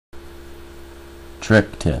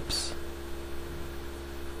Trick tips.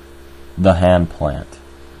 The hand plant.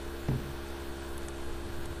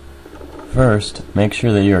 First, make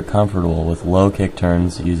sure that you are comfortable with low kick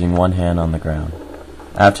turns using one hand on the ground.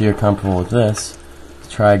 After you're comfortable with this,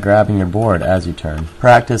 try grabbing your board as you turn.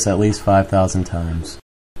 Practice at least 5,000 times.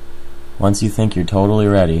 Once you think you're totally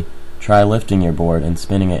ready, try lifting your board and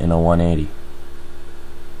spinning it in a 180.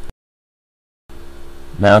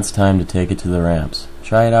 Now it's time to take it to the ramps.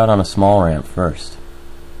 Try it out on a small ramp first.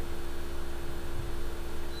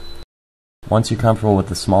 Once you're comfortable with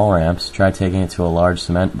the small ramps, try taking it to a large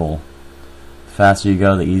cement bowl. The faster you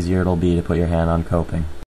go, the easier it'll be to put your hand on coping.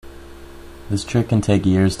 This trick can take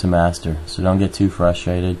years to master, so don't get too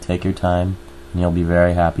frustrated, take your time, and you'll be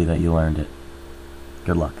very happy that you learned it.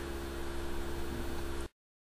 Good luck.